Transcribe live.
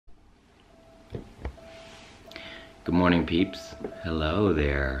Good morning, peeps. Hello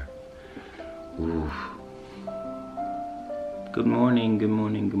there. Ooh. Good morning, good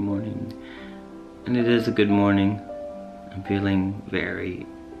morning, good morning. And it is a good morning. I'm feeling very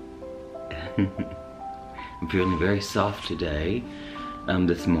I'm feeling very soft today.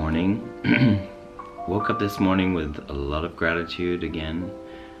 This morning. Woke up this morning with a lot of gratitude again.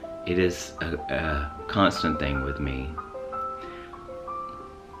 It is a constant thing with me.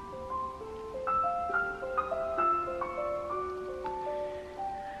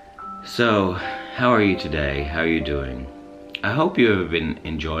 So, how are you today? How are you doing? I hope you have been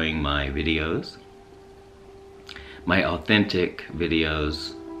enjoying my videos, my authentic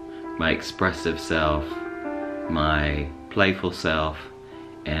videos, my expressive self, my playful self,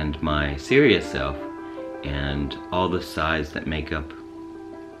 and my serious self, and all the sides that make up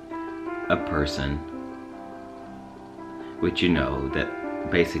a person, which you know that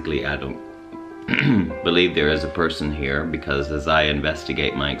basically I don't believe there is a person here, because as I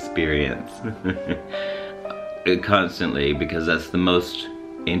investigate my experience constantly, because that's the most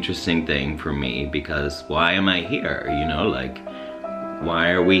interesting thing for me, because why am I here? You know, like,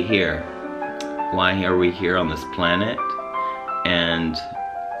 why are we here? Why are we here on this planet? And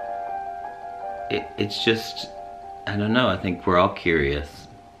it's just, I don't know, I think we're all curious,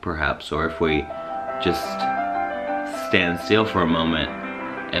 perhaps, or if we just stand still for a moment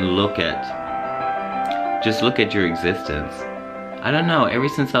and look at your existence. I don't know, ever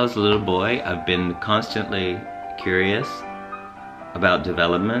since I was a little boy, I've been constantly curious about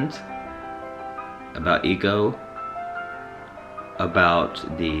development, about ego, about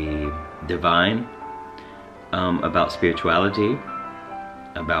the divine, about spirituality,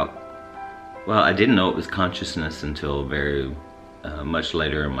 about, well, I didn't know it was consciousness until very much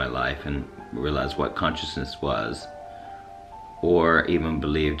later in my life, and realized what consciousness was, or even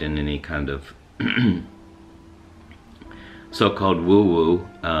believed in any kind of so-called woo-woo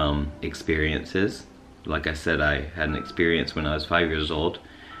experiences. Like I said, I had an experience when I was 5 years old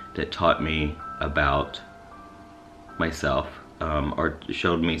that taught me about myself, or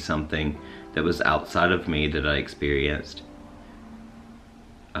showed me something that was outside of me that I experienced.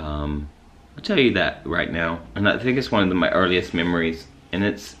 I'll tell you that right now, and I think it's one of my earliest memories, and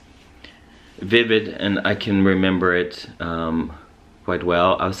it's vivid, and I can remember it quite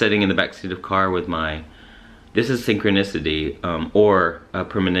well. I was sitting in the backseat of a car with my, this is synchronicity, or a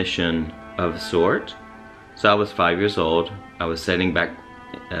premonition of a sort. So I was 5 years old. I was sitting back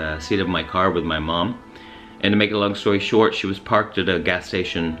seat of my car with my mom. And to make a long story short, she was parked at a gas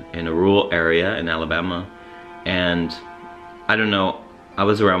station in a rural area in Alabama. And I don't know, I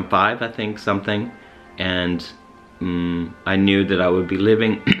was around 5, I think, something. And I knew that I would be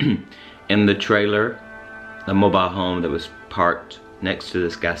living in the trailer, a mobile home that was parked next to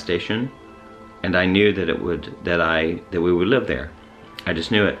this gas station. And I knew that that we would live there. I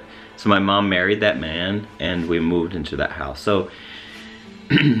just knew it. So my mom married that man, and we moved into that house. So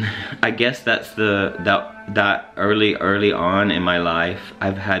I guess that's that early on in my life,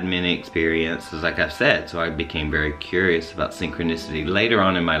 I've had many experiences, like I've said. So I became very curious about synchronicity later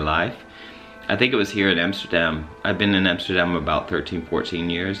on in my life. I think it was here in Amsterdam. I've been in Amsterdam about 13,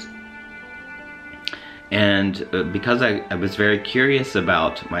 14 years. And because I was very curious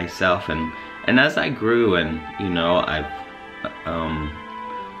about myself, and as I grew, and you know, I've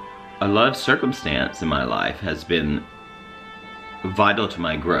a lot of circumstance in my life has been vital to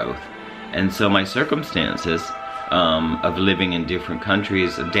my growth. And so my circumstances of living in different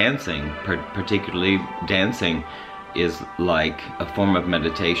countries, dancing, particularly dancing, is like a form of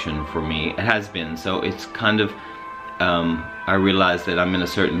meditation for me. It has been. So it's kind of, I realize that I'm in a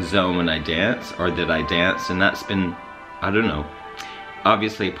certain zone when I dance, or that I dance, and that's been, I don't know,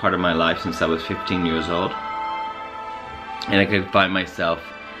 obviously part of my life since I was 15 years old. And I could find myself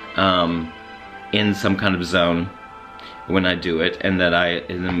in some kind of zone when I do it, and that I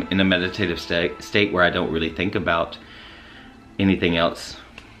am in a meditative state where I don't really think about anything else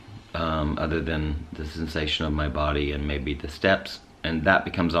other than the sensation of my body and maybe the steps, and that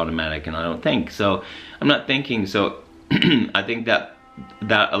becomes automatic, and I don't think. So I'm not thinking. So I think that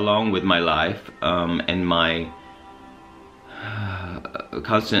along with my life and my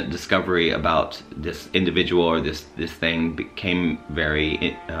constant discovery about this individual or this thing became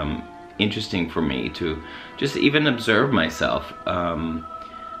very interesting for me to just even observe myself,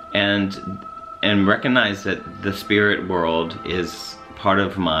 and recognize that the spirit world is part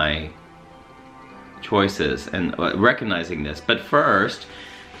of my choices, and recognizing this. But first,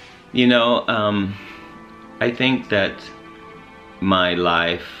 you know, I think that my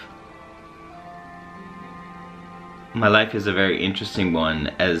life my life is a very interesting one,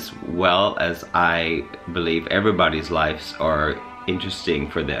 as well as I believe everybody's lives are interesting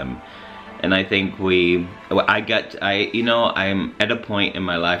for them. And I think I'm at a point in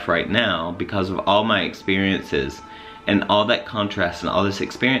my life right now, because of all my experiences and all that contrast and all this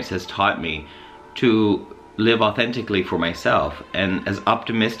experience has taught me to live authentically for myself. And as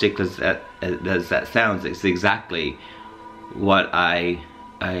optimistic as that sounds, it's exactly what I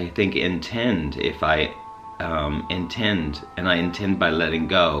think intend, if I intend, and I intend by letting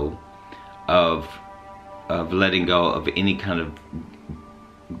go of any kind of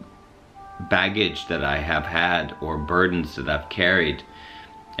baggage that I have had or burdens that I've carried,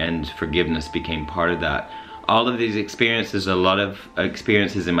 and forgiveness became part of that. All of these experiences, a lot of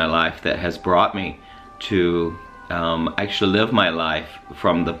experiences in my life that has brought me to actually live my life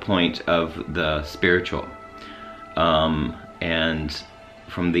from the point of the spiritual and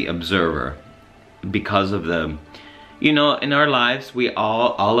from the observer, because of the, in our lives, we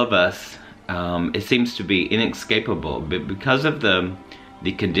all of us, it seems to be inescapable, but because of the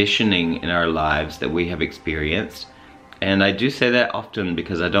conditioning in our lives that we have experienced. And I do say that often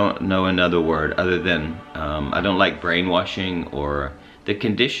because I don't know another word other than, I don't like brainwashing, or the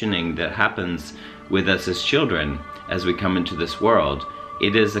conditioning that happens with us as children as we come into this world.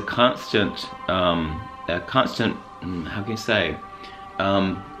 It is a constant, how can you say,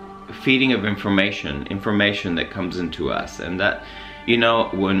 feeding of information that comes into us. And that,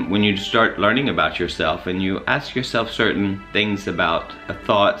 when you start learning about yourself and you ask yourself certain things about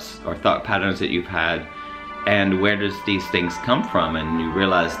thoughts or thought patterns that you've had, and where does these things come from, and you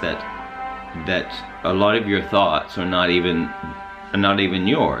realize that a lot of your thoughts are not even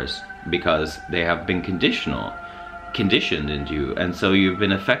yours, because they have been conditioned into you. And so you've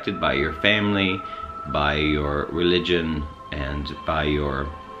been affected by your family, by your religion, and by your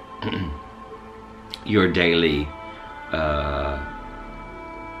daily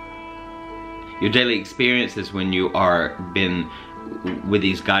experiences when you are been with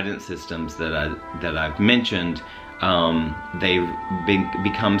these guidance systems that I've mentioned. They've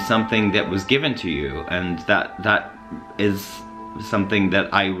become something that was given to you, and that is something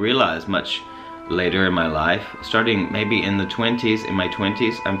that I realized much later in my life, starting maybe in the 20s, in my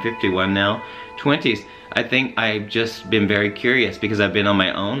 20s. I'm 51 now. 20s, I think I've just been very curious, because I've been on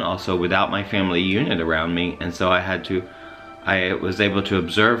my own also without my family unit around me, and so I was able to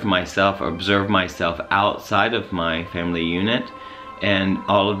observe myself outside of my family unit, and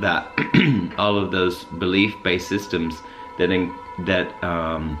all of that, all of those belief-based systems that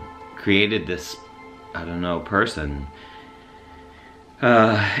created this, I don't know, person.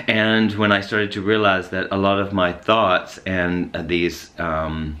 And when I started to realize that a lot of my thoughts and these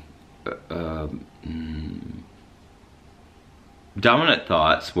dominant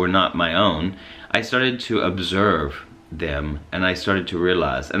thoughts were not my own, I started to observe them, and I started to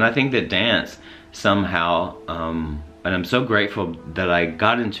realize. And I think that dance somehow, and I'm so grateful that I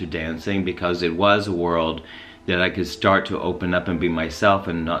got into dancing, because it was a world that I could start to open up and be myself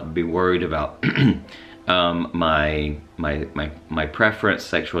and not be worried about my preference,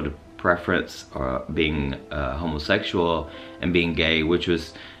 sexual preference, or being homosexual and being gay, which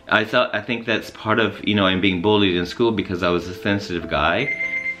was, I think that's part of, and being bullied in school because I was a sensitive guy.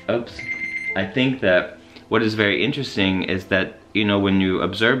 Oops. I think that what is very interesting is that, when you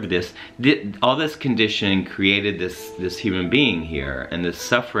observe this, all this conditioning created this human being here, and this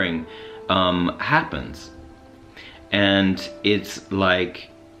suffering happens. And it's like,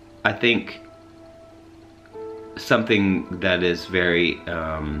 I think, something that is very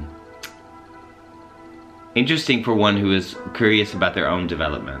interesting for one who is curious about their own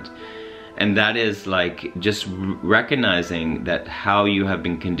development. And that is like just recognizing that how you have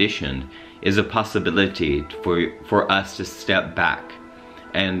been conditioned is a possibility for us to step back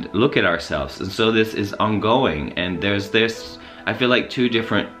and look at ourselves. And so this is ongoing, and there's this, I feel like, two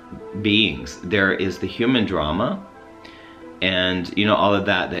different beings. There is the human drama, and all of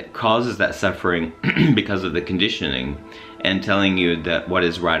that causes that suffering because of the conditioning, and telling you that what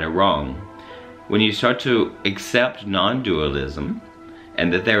is right or wrong. When you start to accept non-dualism,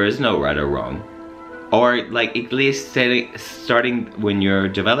 and that there is no right or wrong, or like at least starting when you're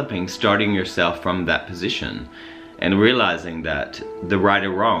developing, starting yourself from that position, and realizing that the right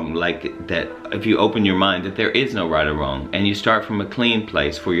or wrong, like that if you open your mind that there is no right or wrong, and you start from a clean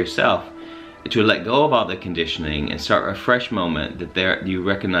place for yourself, to let go of all the conditioning and start a fresh moment, that you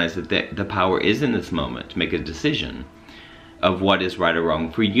recognize that the power is in this moment to make a decision of what is right or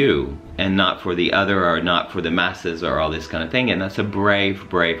wrong for you, and not for the other, or not for the masses, or all this kind of thing. And that's a brave,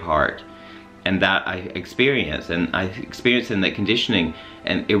 brave heart. and that I experience, and I experience in that conditioning,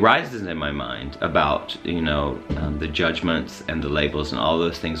 and it rises in my mind about, you know, the judgments and the labels and all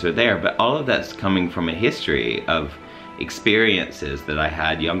those things are there, but all of that's coming from a history of experiences that I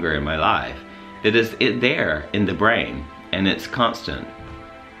had younger in my life that is there in the brain, and it's constant.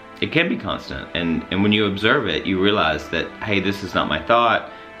 It can be constant, and when you observe it, you realize that, hey, this is not my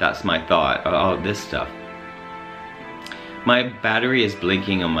thought, that's my thought, all this stuff. My battery is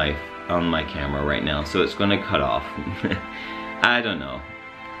blinking on my camera right now, so it's going to cut off. I don't know.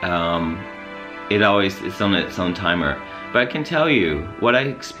 It's on its own timer. But I can tell you, what I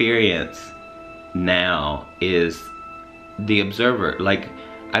experience now is the observer. Like,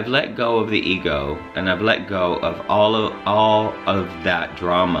 I've let go of the ego, and I've let go of all of that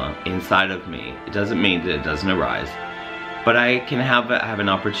drama inside of me. It doesn't mean that it doesn't arise, but I can have an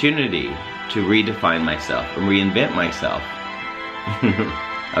opportunity to redefine myself and reinvent myself.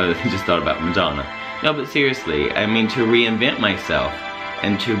 I just thought about Madonna. No, but seriously, I mean, to reinvent myself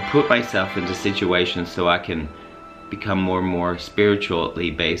and to put myself into situations so I can become more and more spiritually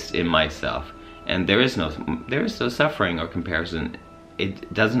based in myself. And there is no suffering or comparison.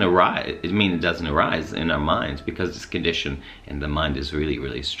 It doesn't arise. I mean, it doesn't arise in our minds because it's conditioned, and the mind is really,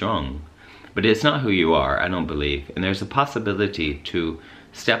 really strong. But it's not who you are, I don't believe. And there's a possibility to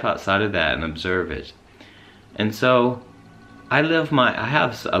step outside of that and observe it. And so I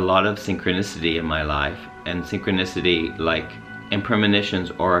have a lot of synchronicity in my life, and synchronicity like in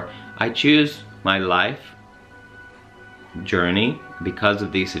premonitions, or I choose my life journey because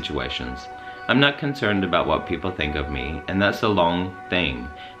of these situations. I'm not concerned about what people think of me, and that's a long thing.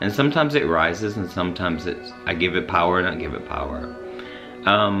 And sometimes it rises, and sometimes I give it power and I give it power.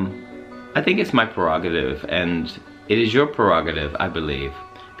 I think it's my prerogative, and it is your prerogative, I believe.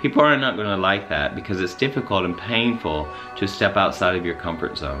 People are not going to like that because it's difficult and painful to step outside of your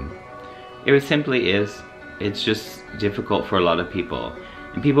comfort zone. It simply is. It's just difficult for a lot of people.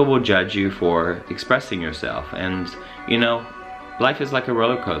 And people will judge you for expressing yourself. And, you know, life is like a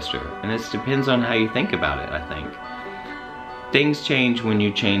roller coaster, and it depends on how you think about it, I think. Things change when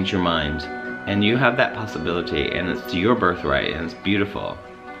you change your mind, and you have that possibility, and it's your birthright, and it's beautiful.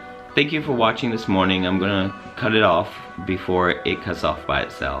 Thank you for watching this morning. I'm gonna cut it off before it cuts off by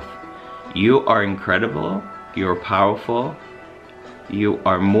itself. You are incredible, you're powerful, you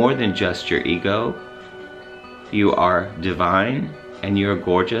are more than just your ego, you are divine, and you're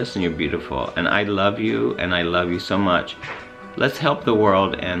gorgeous, and you're beautiful, and I love you, and I love you so much. Let's help the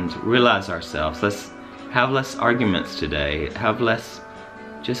world and realize ourselves. Let's have less arguments today. Have less,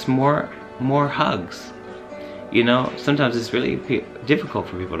 just more hugs. You know, sometimes it's really difficult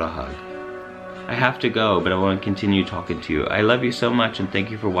for people to hug. I have to go, but I want to continue talking to you. I love you so much, and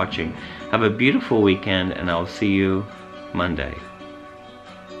thank you for watching. Have a beautiful weekend, and I'll see you Monday.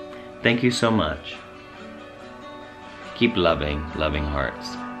 Thank you so much. Keep loving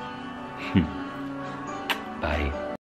hearts. Bye.